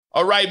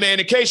All right, man.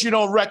 In case you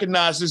don't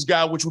recognize this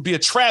guy, which would be a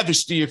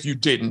travesty if you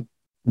didn't,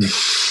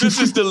 this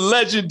is the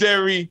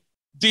legendary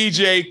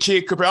DJ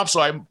Kid Capri. I'm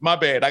sorry, my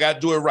bad. I got to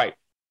do it right.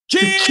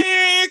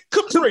 Kid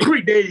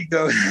Capri. There you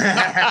go.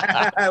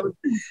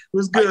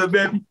 What's good,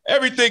 man?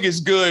 Everything is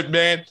good,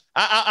 man.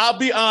 I'll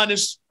be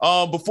honest.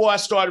 Before I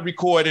started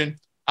recording,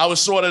 I was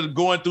sort of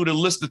going through the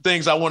list of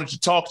things I wanted to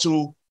talk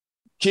to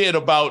Kid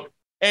about,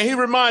 and he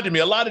reminded me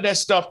a lot of that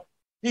stuff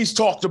he's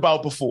talked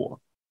about before.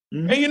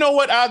 Mm-hmm. And you know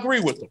what? I agree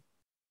with him.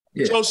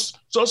 Yeah.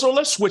 So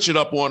let's switch it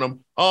up on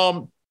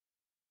him.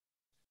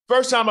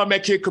 First time I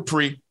met Kid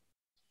Capri,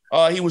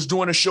 he was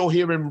doing a show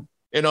here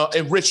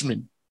in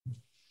Richmond,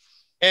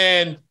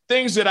 and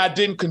things that I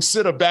didn't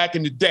consider back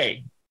in the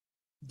day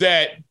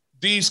that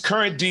these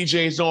current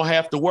DJs don't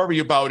have to worry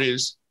about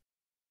is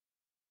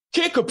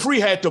Kid Capri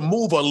had to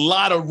move a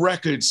lot of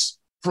records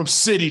from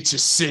city to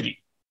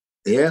city.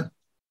 Yeah.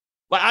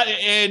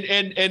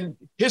 And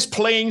his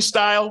playing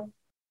style,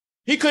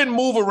 he couldn't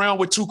move around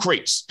with 2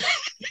 crates.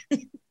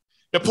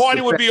 The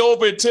party would be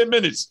over in 10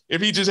 minutes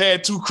if he just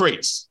had 2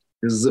 crates.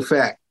 This is a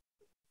fact.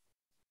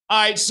 All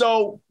right,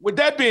 so with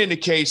that being the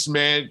case,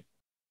 man,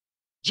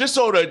 just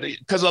so that,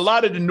 because a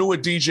lot of the newer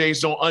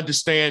DJs don't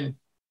understand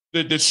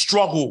the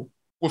struggle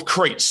with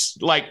crates,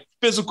 like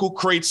physical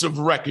crates of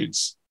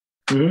records.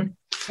 Mm-hmm.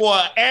 For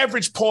an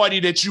average party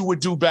that you would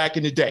do back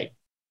in the day,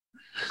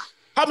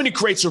 how many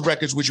crates of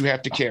records would you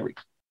have to carry?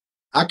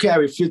 I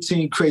carried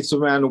 15 crates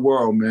around the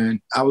world,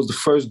 man. I was the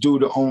first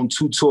dude to own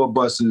 2 tour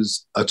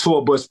buses, a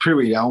tour bus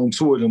period. I owned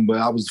 2 of them, but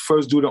I was the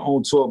first dude to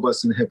own tour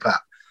bus in hip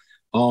hop.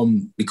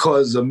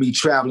 Because of me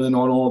traveling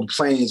on all the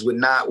planes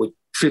with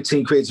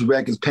 15 crates of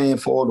records, paying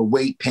for all the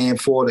weight, paying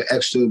for all the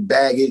extra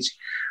baggage,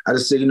 I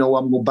just said, you know what,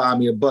 I'm going to buy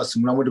me a bus.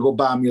 And when I went to go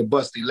buy me a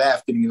bus, they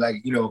laughed at me like,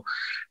 you know,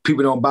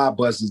 people don't buy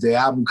buses. Their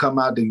album come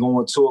out, they go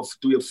on tour for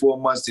 3 or 4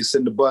 months, they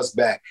send the bus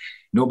back.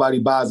 Nobody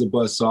buys a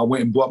bus. So I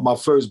went and bought my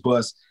first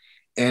bus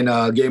and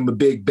gave him a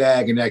big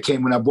bag. And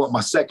when I bought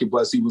my second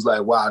bus, he was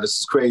like, wow, this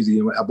is crazy.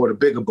 And I bought a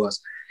bigger bus.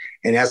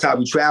 And that's how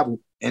we traveled.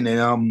 And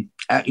then,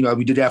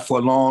 we did that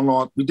for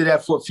we did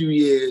that for a few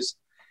years.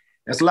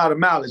 That's a lot of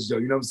mileage though,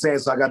 you know what I'm saying?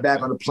 So I got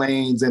back on the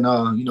planes and,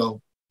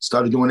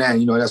 started doing that.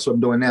 That's what I'm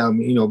doing now.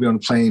 Be on the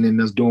plane and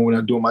just doing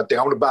my thing.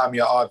 I want to buy me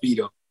an RV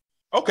though.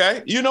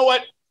 Okay. You know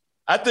what?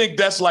 I think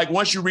that's like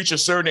once you reach a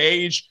certain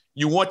age,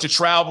 you want to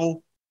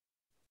travel.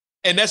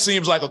 And that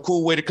seems like a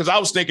cool way because I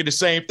was thinking the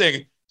same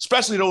thing,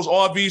 especially those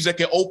RVs that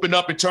can open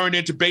up and turn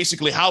into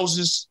basically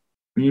houses.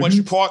 Mm-hmm. Once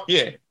you park.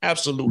 Yeah,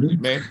 absolutely,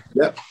 man.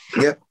 Yep.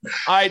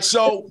 All right.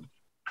 So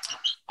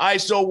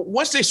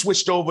once they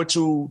switched over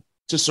to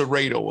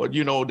Serato or,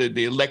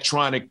 the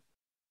electronic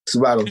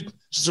Serato.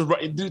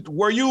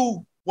 Were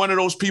you one of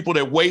those people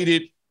that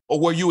waited or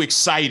were you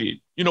excited?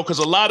 Because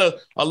a lot of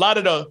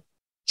the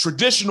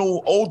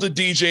traditional older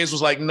DJs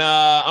was like,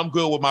 nah, I'm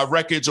good with my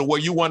records. Or were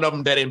you one of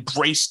them that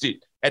embraced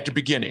it at the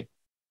beginning?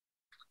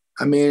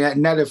 I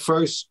mean, not at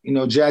first,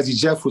 Jazzy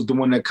Jeff was the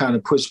one that kind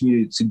of pushed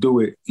me to do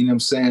it. You know what I'm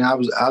saying?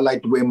 I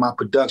like the way my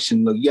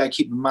production looked. Yeah,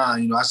 keep in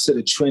mind, I set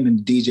a trend in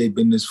the DJ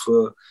business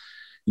for,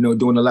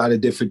 doing a lot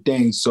of different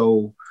things.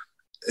 So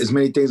as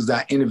many things as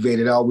I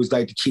innovated, I always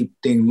like to keep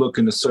things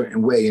looking a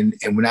certain way. And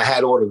when I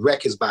had all the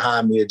records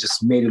behind me, it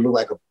just made it look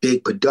like a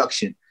big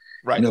production.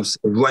 Right.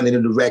 Running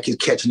in the records,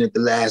 catching at the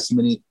last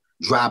minute,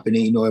 dropping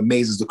it, it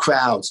amazes the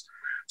crowds.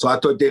 So I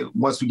thought that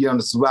once we get on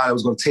the Serato, I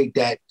was going to take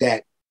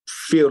that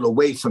feel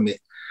away from it.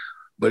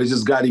 But it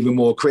just got even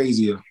more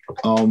crazier.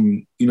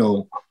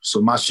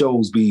 So my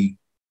shows they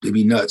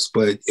be nuts,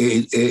 but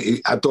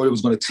I thought it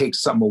was going to take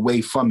something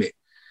away from it.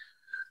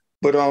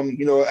 But,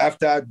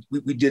 after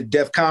we did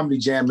Def Comedy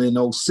Jam in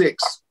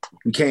 2006,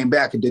 we came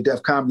back and did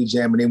Def Comedy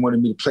Jam and they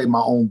wanted me to play my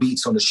own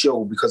beats on the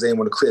show because they didn't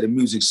want to clear the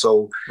music.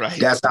 So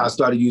That's how I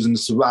started using the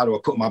Serato. I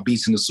put my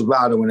beats in the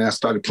Serato and I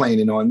started playing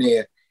it on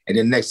there. And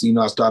then next thing you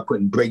know, I started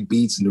putting break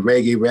beats and the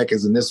reggae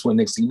records and this one.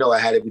 Next thing you know, I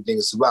had everything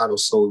in Serato.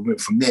 So it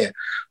went from there.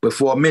 But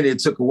for a minute, it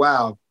took a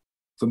while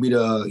for me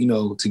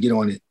to, to get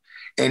on it.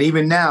 And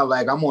even now,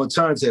 like I'm on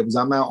turntables,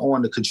 I'm out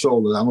on the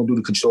controller. I'm going to do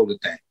the controller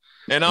thing.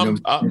 And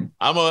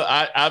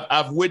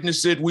I've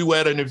witnessed it. We were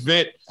at an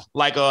event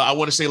like I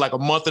want to say like a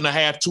month and a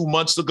half, 2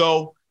 months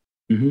ago.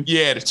 Mm-hmm.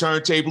 Yeah, the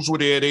turntables were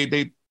there.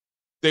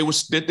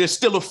 They're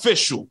still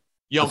official,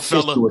 young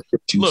fella.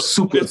 Look,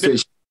 super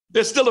official.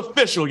 They're still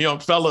official, young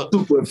fella.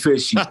 Super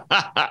official.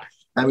 I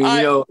mean,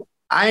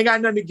 I ain't got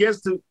nothing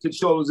against the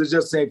controllers. It's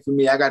just saying for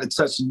me, I got to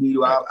touch the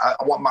needle. I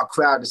want my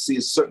crowd to see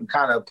a certain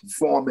kind of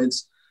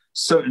performance,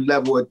 certain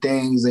level of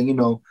things,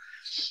 and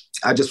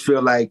I just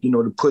feel like,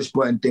 the push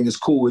button thing is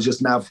cool. It's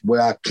just not what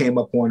I came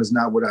up on. It's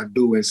not what I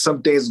do. And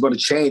some things are going to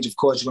change. Of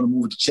course, you're going to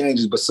move with the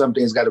changes, but some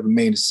things got to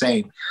remain the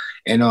same.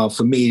 And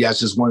for me, that's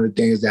just one of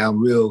the things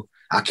that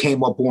I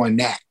came up on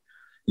that.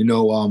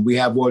 We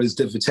have all this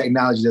different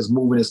technology that's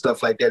moving and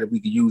stuff like that we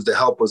can use to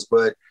help us.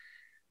 But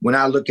when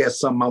I look at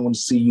something, I want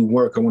to see you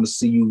work. I want to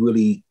see you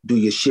really do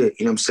your shit.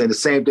 You know what I'm saying? The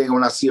same thing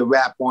when I see a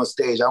rap on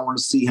stage, I want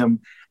to see him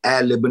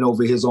ad-libbing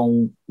over his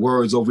own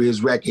words, over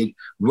his record,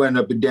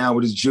 running up and down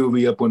with his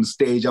jewelry up on the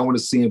stage. I want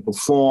to see him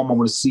perform. I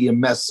want to see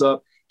him mess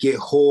up, get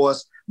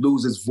hoarse,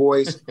 lose his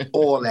voice,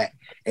 all that.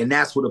 And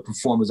that's what a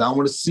performance. I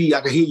want to see,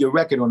 I can hear your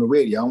record on the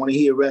radio. I want to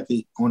hear your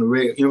record on the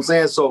radio. You know what I'm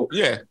saying? So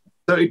yeah,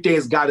 certain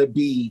things got to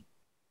be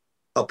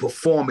a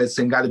performance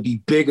and got to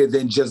be bigger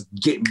than just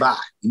getting by.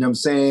 You know what I'm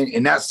saying?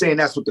 And not saying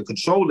that's what the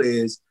controller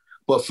is,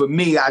 but for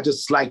me, I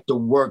just like to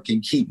work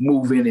and keep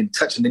moving and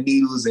touching the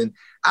needles. And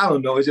I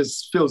don't know, it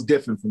just feels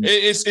different for me.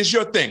 It's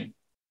your thing.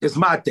 It's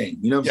my thing.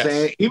 You know what I'm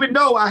saying? Even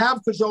though I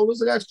have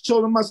controllers, I got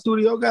controller in my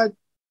studio, got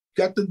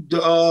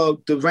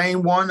the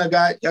Rain one, I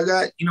got, you know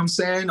what I'm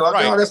saying? I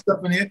got all that stuff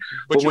in here.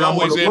 But you're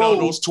always in on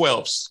those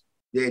 12s.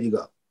 There you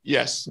go.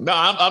 Yes. No,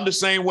 I'm the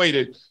same way.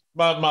 That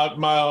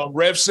my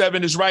Rev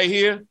 7 is right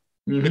here.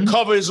 Mm-hmm. The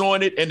cover is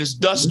on it, and there's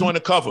dust on the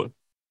cover.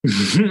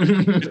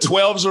 The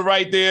 12s are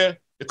right there.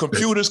 The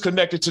computer's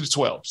connected to the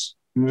 12s.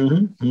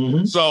 Mm-hmm.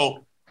 Mm-hmm.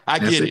 So I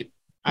get it.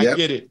 I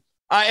get it.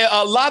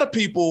 A lot of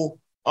people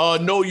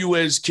know you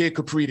as Kid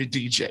Capri, the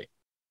DJ.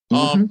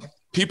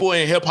 People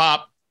in hip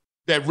hop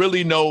that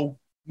really know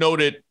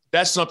that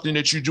that's something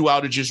that you do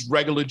out of just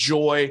regular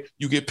joy.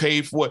 You get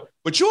paid for it.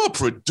 But you're a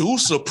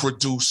producer.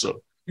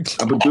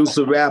 A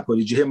producer rapper.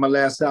 Did you hear my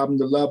last album,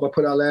 The Love I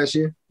put out last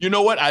year? You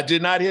know what? I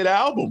did not hear the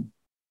album.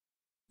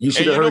 You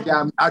should have heard the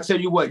album. I'll tell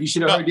you what, you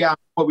should have heard the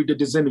album before we did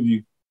this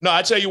interview. No,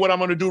 I tell you what I'm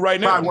going to do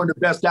right now. Probably one of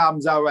the best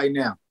albums out right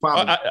now.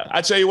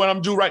 I tell you what I'm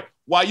going to do right.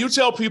 While you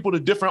tell people the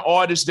different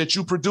artists that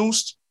you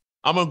produced,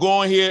 I'm going to go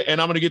on here and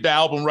I'm going to get the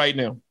album right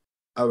now.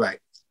 All right.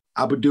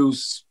 I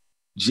produced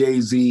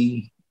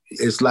Jay-Z.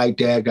 It's Like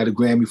That. Got a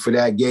Grammy for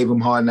that. Gave him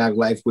Hard Knock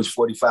Life, which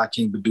 45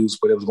 King produced,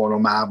 but it was going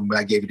on my album, but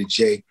I gave it to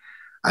Jay.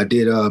 I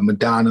did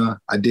Madonna.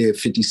 I did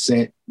 50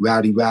 Cent,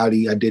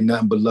 Rowdy. I did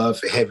Nothing But Love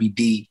for Heavy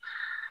D.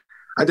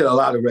 I did a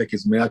lot of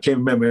records, man. I can't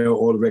remember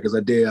all the records I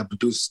did. I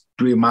produced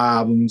 3 of my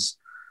albums.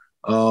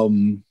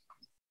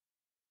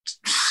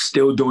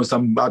 Still doing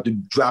something, about to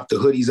drop the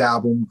Hoodies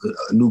album,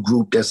 a new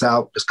group that's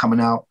coming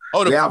out.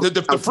 Oh, the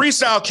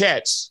Freestyle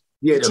Cats.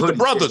 Yeah, the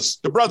brothers.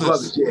 The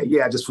brothers.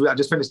 Yeah. I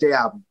just finished their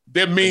album.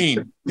 They're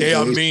mean. They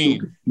are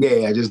mean.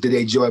 Yeah, I just did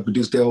their joint,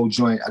 produced their whole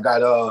joint. I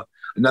got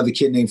another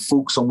kid named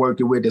Fuchs I'm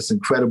working with that's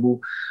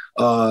incredible.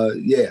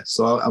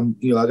 So I'm,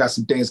 I got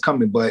some things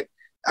coming, but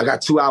I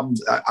got 2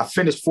 albums. I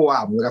finished 4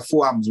 albums. I got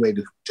 4 albums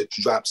ready to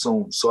drop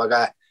soon. So I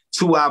got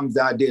 2 albums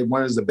that I did.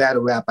 One is a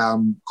battle rap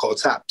album called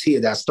Top Tier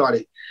that I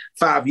started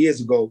 5 years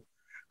ago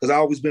because I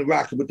always been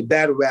rocking with the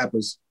battle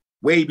rappers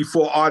way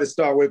before artists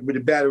started working with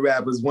the battle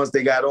rappers. Once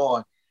they got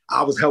on,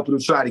 I was helping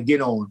them try to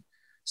get on.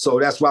 So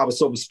that's why I was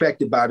so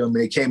respected by them. And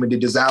they came and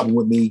did this album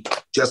with me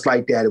just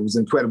like that. It was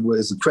incredible.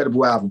 It's an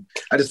incredible album.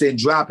 I just didn't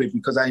drop it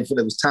because I didn't feel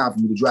it was time for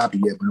me to drop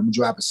it yet, but I'm going to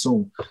drop it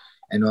soon.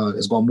 And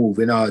it's going to move.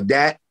 And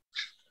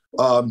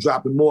I'm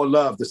dropping More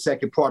Love, the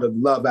second part of the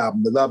Love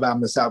album. The Love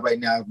album that's out right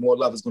now. More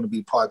Love is going to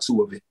be part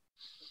 2 of it.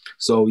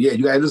 So, yeah,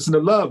 you got to listen to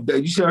Love.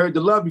 You should have heard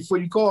the Love before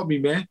you called me,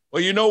 man.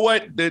 Well, you know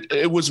what?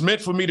 It was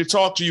meant for me to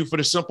talk to you for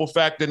the simple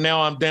fact that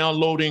now I'm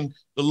downloading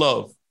the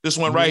Love. This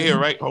one right here,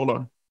 right? Hold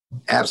on.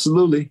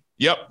 Absolutely.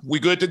 Yep, we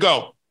good to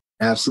go.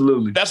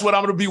 Absolutely. That's what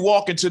I'm going to be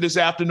walking to this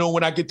afternoon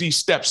when I get these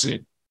steps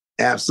in.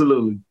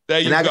 Absolutely. There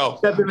you go.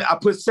 I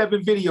put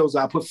 7 videos.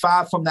 I put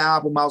 5 from the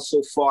album out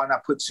so far, and I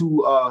put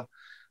 2.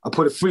 I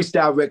put a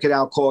freestyle record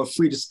out called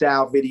Free to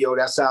Style video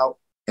that's out,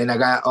 and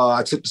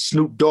I took the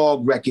Snoop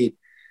Dogg record,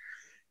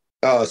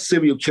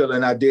 Serial Killer,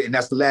 and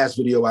that's the last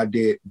video I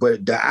did.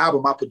 But the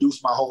album, I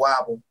produced my whole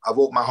album. I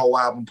wrote my whole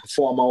album,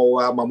 performed my whole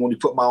album. I only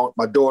put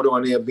my daughter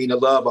on there, Vina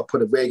Love. I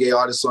put a reggae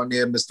artist on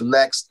there, Mr.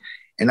 Lex.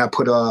 And I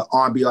put a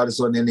R&B artist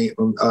on there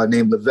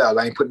named Lavelle.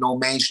 I ain't put no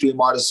mainstream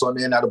artists on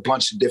there, not a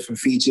bunch of different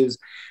features.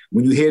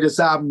 When you hear this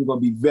album, you're going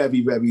to be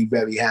very, very,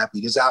 very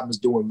happy. This album is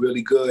doing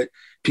really good.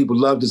 People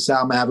love this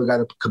album. I haven't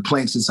got a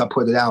complaint since I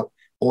put it out.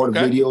 All the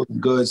videos are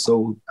good,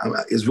 so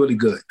it's really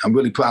good. I'm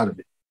really proud of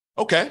it.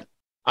 Okay.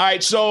 All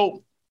right,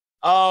 so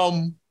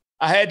I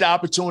had the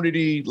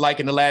opportunity, like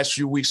in the last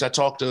few weeks, I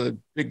talked to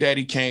Big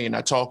Daddy Kane.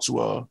 I talked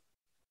to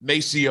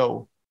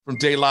Maceo from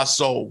De La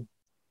Soul.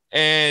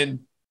 And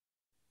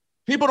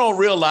people don't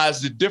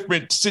realize the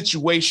different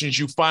situations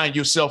you find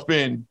yourself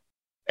in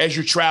as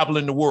you're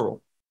traveling the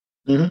world.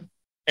 Mm-hmm.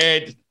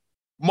 And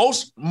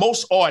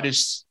most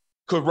artists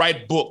could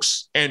write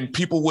books and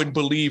people wouldn't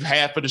believe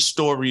half of the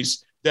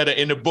stories that are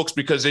in the books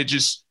because they're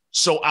just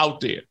so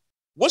out there.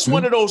 What's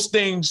one of those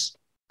things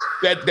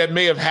that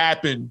may have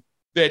happened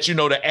that,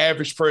 the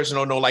average person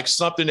don't know, like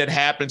something that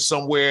happened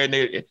somewhere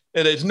and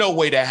there's no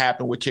way that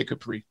happened with Kid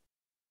Capri?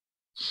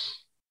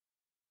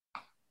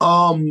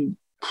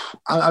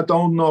 I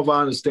don't know if I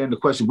understand the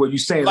question. What you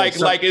saying?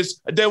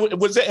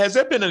 Has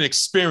there been an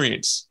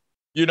experience?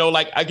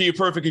 Like I give you a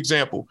perfect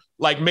example.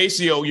 Like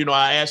Maceo,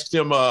 I asked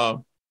him.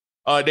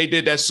 They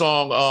did that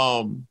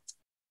song,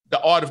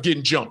 "The Art of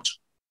Getting Jumped,"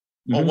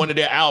 on one of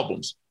their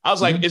albums. I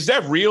was like, "Is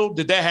that real?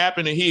 Did that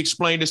happen?" And he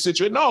explained the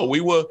situation. No, we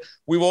were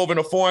over in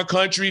a foreign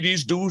country.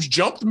 These dudes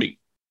jumped me,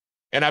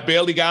 and I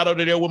barely got out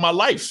of there with my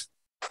life.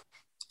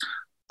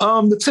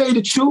 To tell you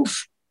the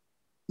truth,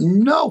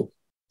 no.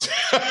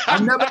 I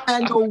never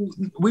had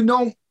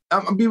no.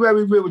 I'm gonna be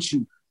very real with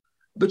you.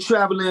 But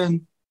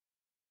traveling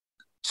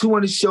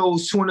 200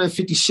 shows,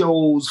 250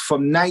 shows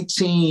from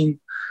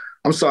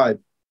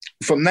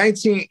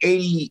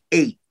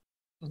 1988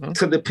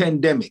 to the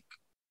pandemic.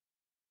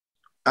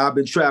 I've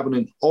been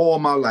traveling all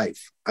my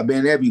life. I've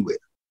been everywhere,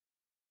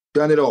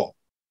 done it all.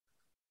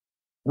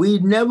 We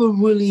never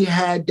really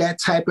had that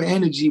type of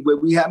energy where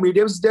we had, I mean,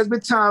 there's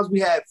been times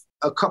we had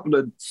a couple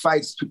of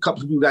fights, a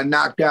couple of people got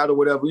knocked out or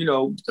whatever, you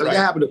know, right. It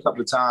happened a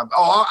couple of times.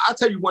 Oh, I'll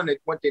tell you one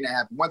thing that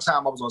happened. One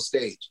time I was on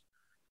stage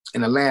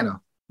in Atlanta.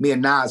 Me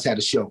and Nas had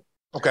a show.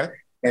 Okay.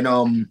 And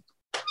I'm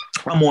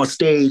on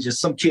stage and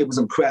some kid was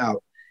in the crowd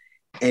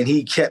and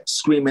he kept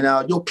screaming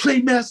out, yo,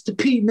 play Master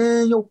P,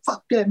 man. Yo,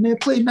 fuck that, man.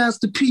 Play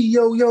Master P,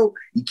 yo, yo.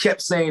 He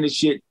kept saying this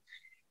shit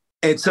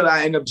until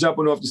I ended up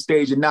jumping off the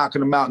stage and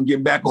knocking him out and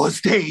getting back on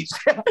stage.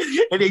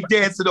 And they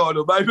dancing on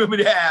him. I remember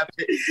that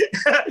happened.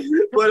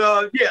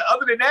 But yeah,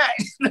 other than that,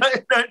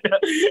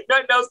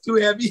 nothing else too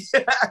heavy.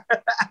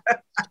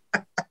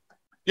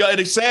 Yeah, and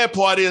the sad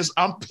part is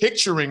I'm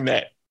picturing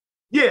that.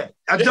 Yeah,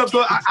 I jumped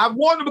on. I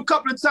warned him a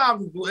couple of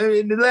times.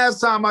 And the last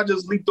time I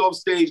just leaped off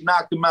stage,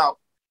 knocked him out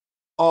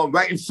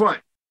right in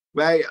front,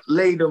 right?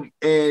 Laid him,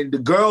 and the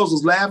girls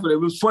was laughing.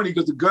 It was funny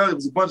because it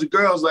was a bunch of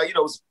girls, like, you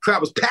know, the crowd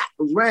was packed,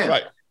 it was rammed.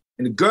 Right.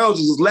 And the girls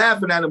was just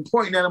laughing at him,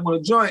 pointing at him on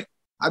the joint.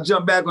 I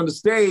jumped back on the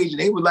stage, and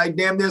they were like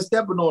damn near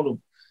stepping on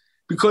him.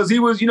 Because he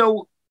was, you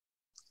know,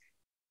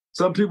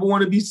 some people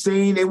want to be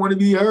seen, they want to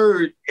be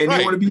heard, and right.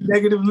 They want to be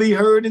negatively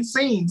heard and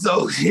seen.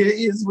 So it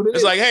is what it is.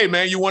 It's like, hey,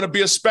 man, you want to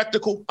be a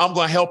spectacle? I'm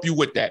going to help you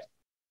with that.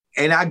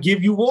 And I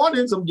give you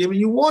warnings. I'm giving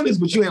you warnings,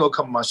 but you ain't going to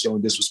come on my show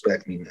and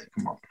disrespect me, man.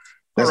 Come on.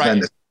 That's all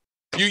right.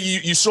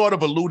 You sort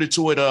of alluded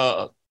to it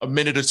a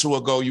minute or two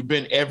ago. You've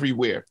been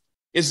everywhere.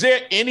 Is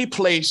there any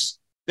place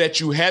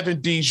that you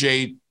haven't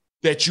DJ'd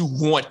that you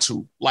want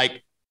to?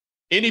 Like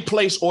any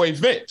place or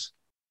event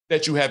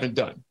that you haven't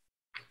done?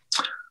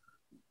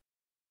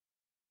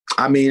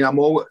 I mean, I'm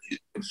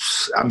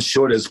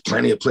sure there's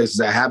plenty of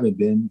places I haven't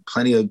been,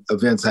 plenty of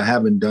events I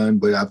haven't done,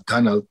 but I've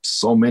done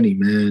so many,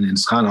 man. And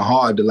it's kind of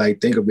hard to like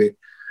think of it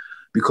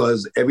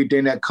because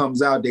everything that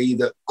comes out, they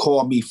either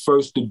call me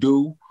first to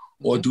do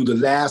or do the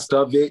last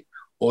of it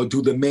or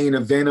do the main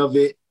event of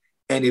it.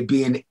 And it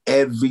be in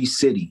every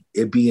city.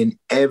 It be in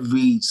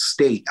every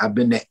state. I've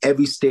been to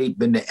every state,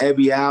 been to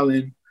every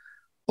island,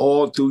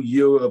 all through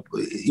Europe,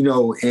 you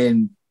know,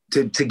 and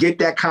to get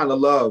that kind of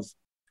love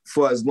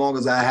for as long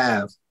as I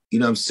have, you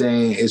know what I'm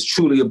saying, it's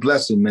truly a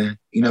blessing, man.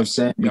 You know what I'm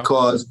saying? Yeah.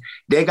 Because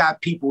they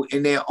got people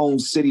in their own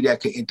city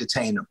that can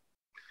entertain them.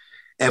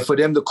 And for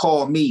them to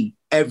call me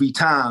every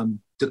time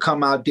to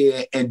come out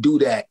there and do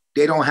that,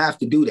 they don't have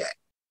to do that.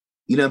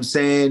 You know what I'm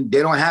saying?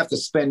 They don't have to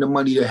spend the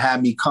money to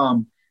have me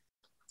come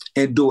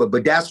and do it.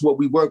 But that's what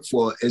we work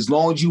for. As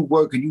long as you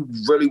work and you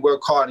really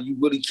work hard and you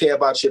really care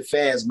about your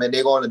fans, man,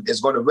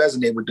 it's going to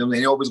resonate with them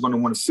and they're always going to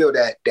want to feel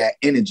that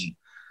energy.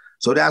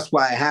 So that's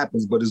why it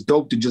happens. But it's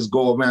dope to just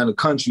go around the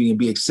country and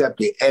be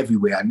accepted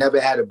everywhere. I never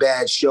had a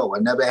bad show. I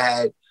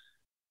never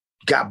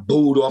got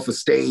booed off a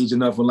stage or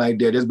nothing like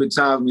that. There's been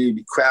times where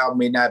the crowd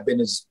may not have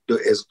been as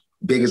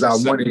big as I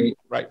wanted it.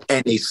 Right.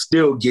 And they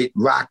still get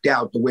rocked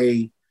out the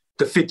way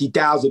the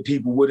 50,000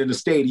 people would in the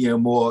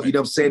stadium, or, you know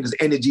what I'm saying? This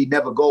energy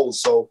never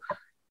goes. So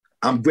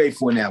I'm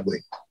grateful in that way.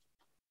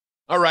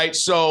 All right.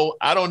 So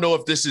I don't know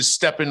if this is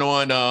stepping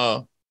on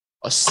a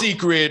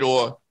secret,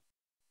 or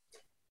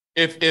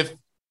if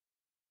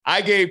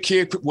I gave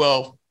Kid,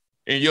 well,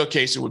 in your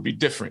case, it would be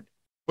different.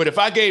 But if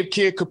I gave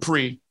Kid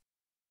Capri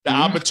the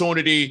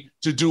opportunity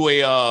to do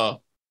a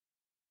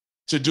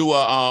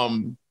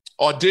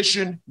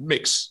audition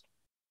mix,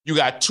 you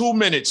got 2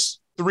 minutes,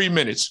 3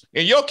 minutes.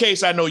 In your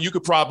case, I know you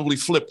could probably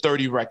flip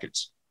 30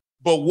 records.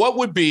 But what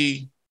would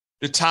be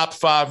the top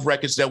 5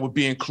 records that would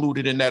be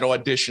included in that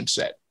audition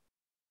set?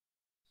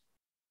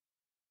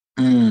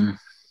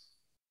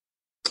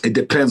 It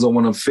depends on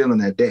what I'm feeling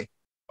that day.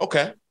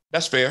 Okay,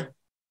 that's fair.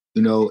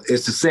 You know,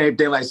 it's the same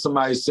thing like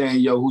somebody saying,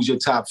 yo, who's your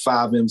top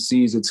 5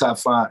 MCs or top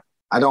 5?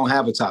 I don't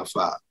have a top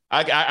 5.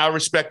 I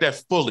respect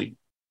that fully.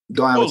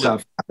 Don't have a top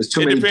 5. There's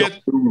too many dope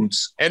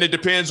dudes. And it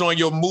depends on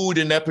your mood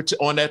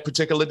on that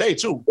particular day,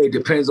 too. It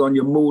depends on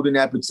your mood in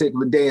that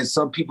particular day. And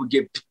some people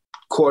get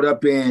caught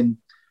up in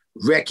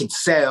record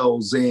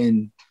sales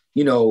and,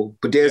 you know,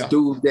 but there's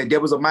dudes that there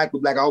was a Michael,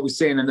 like I always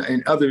say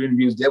in other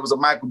interviews, there was a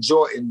Michael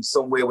Jordan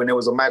somewhere when there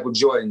was a Michael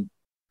Jordan,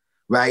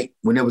 right?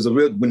 When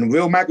the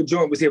real Michael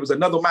Jordan was here, was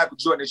another Michael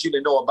Jordan that you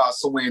didn't know about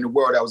somewhere in the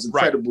world that was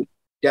incredible,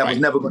 that was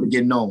never going to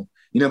get known.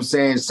 You know what I'm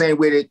saying? Same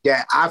way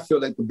that I feel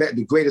like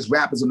the greatest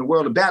rappers in the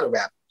world are battle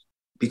rappers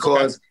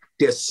because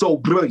they're so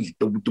brilliant.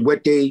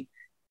 The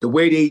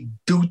way they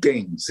do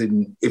things.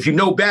 And if you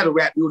know battle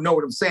rap, you'll know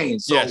what I'm saying.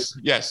 So,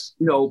 yes.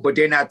 You know, but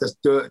they're not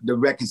the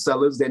record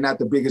sellers. They're not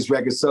the biggest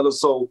record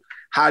sellers. So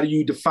how do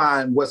you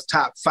define what's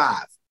top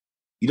 5?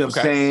 You know what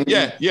I'm saying?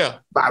 Yeah.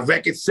 By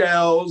record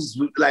sales,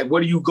 like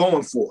what are you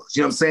going for?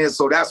 You know what I'm saying?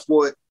 So that's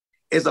what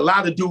is a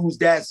lot of dudes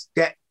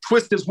that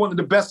Twista's one of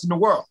the best in the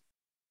world.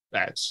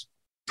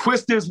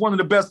 Twista is one of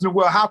the best in the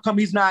world. How come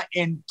he's not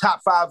in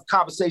top 5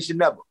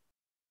 conversation ever?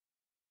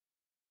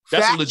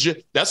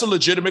 That's a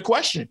legitimate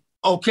question.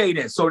 Okay,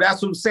 then. So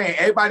that's what I'm saying.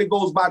 Everybody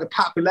goes by the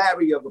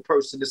popularity of a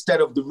person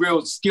instead of the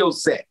real skill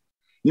set.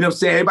 You know what I'm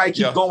saying? Everybody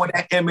keep going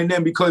at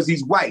Eminem because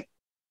he's white.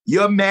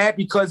 You're mad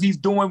because he's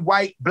doing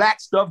white, black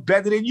stuff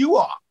better than you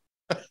are.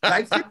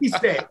 Like 50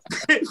 said.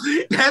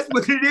 That's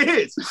what it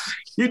is.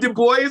 The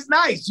boy is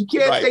nice. You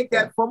can't take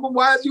that from him.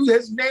 Why is you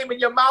his name in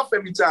your mouth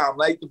every time?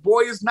 Like, the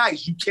boy is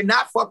nice. You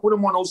cannot fuck with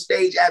him on no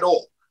stage at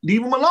all.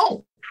 Leave him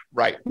alone.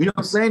 Right. You know what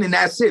I'm saying? And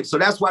that's it. So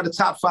that's why the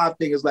top 5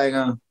 thing is like,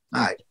 all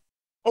right.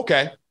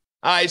 Okay.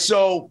 All right.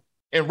 So,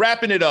 in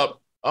wrapping it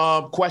up,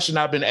 question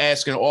I've been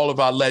asking all of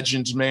our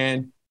legends,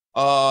 man.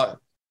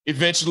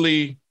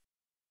 Eventually,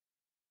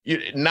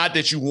 not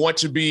that you want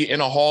to be in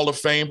a Hall of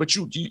Fame, but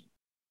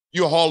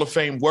you're Hall of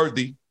Fame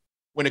worthy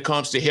when it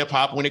comes to hip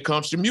hop, when it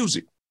comes to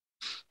music.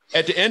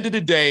 At the end of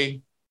the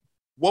day,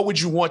 what would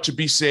you want to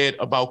be said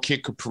about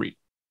Kid Capri?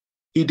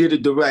 He did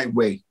it the right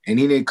way, and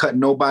he didn't cut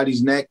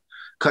nobody's neck,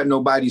 cut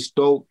nobody's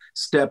throat,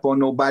 step on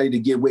nobody to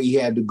get where he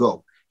had to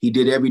go. He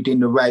did everything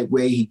the right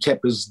way. He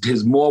kept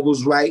his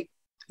morals right.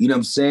 You know what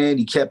I'm saying?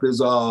 He kept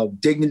his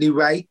dignity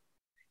right.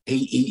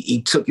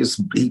 He took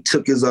his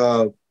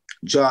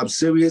job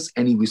serious,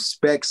 and he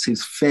respects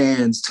his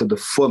fans to the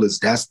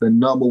fullest. That's the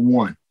number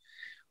one.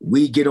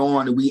 We get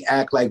on and we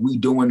act like we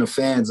doing the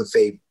fans a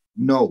favor.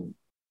 No,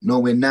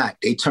 we're not.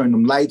 They turn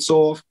them lights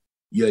off,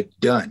 you're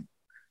done.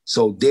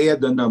 So they're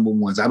the number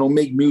ones. I don't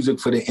make music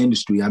for the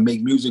industry. I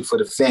make music for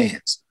the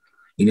fans.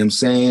 You know what I'm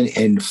saying?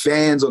 And the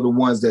fans are the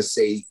ones that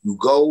say you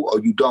go or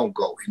you don't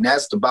go. And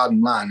that's the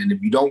bottom line. And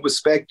if you don't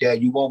respect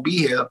that, you won't be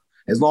here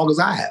as long as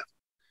I have.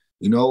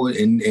 You know,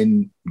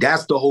 and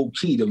that's the whole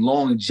key, the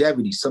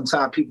longevity.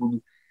 Sometimes people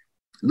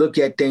look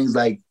at things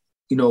like,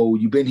 you know,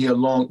 you've been here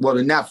long. Well,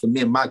 not for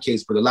me in my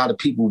case, but a lot of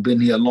people have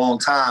been here a long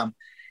time,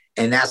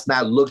 and that's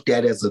not looked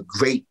at as a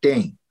great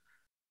thing.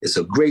 It's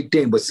a great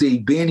thing. But see,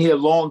 being here a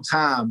long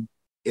time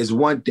is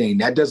one thing.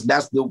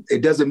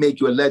 It doesn't make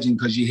you a legend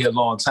because you're here a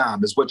long time.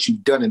 It's what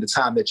you've done in the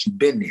time that you've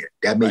been there.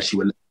 That makes you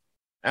a legend.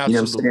 Absolutely. You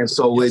know what I'm saying?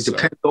 So it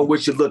depends on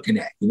what you're looking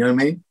at. You know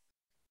what I mean?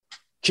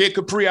 Kid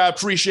Capri, I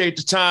appreciate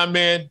the time,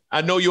 man.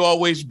 I know you're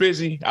always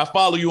busy. I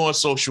follow you on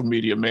social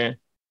media, man.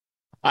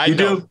 I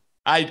know.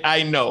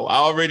 I know. I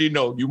already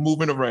know. You're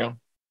moving around.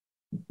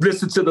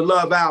 Listen to the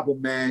Love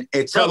album, man.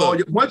 And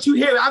once you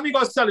hear it, I'm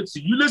going to sell it to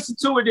you. You listen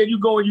to it, then you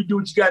go and you do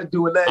what you got to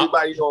do and let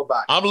everybody know about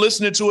it. I'm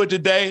listening to it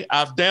today.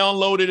 I've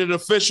downloaded it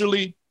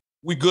officially.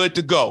 We good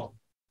to go.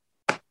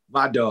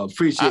 My dog.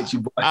 Appreciate you,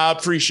 boy. I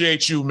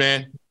appreciate you,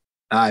 man.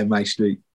 All right, Mike Street.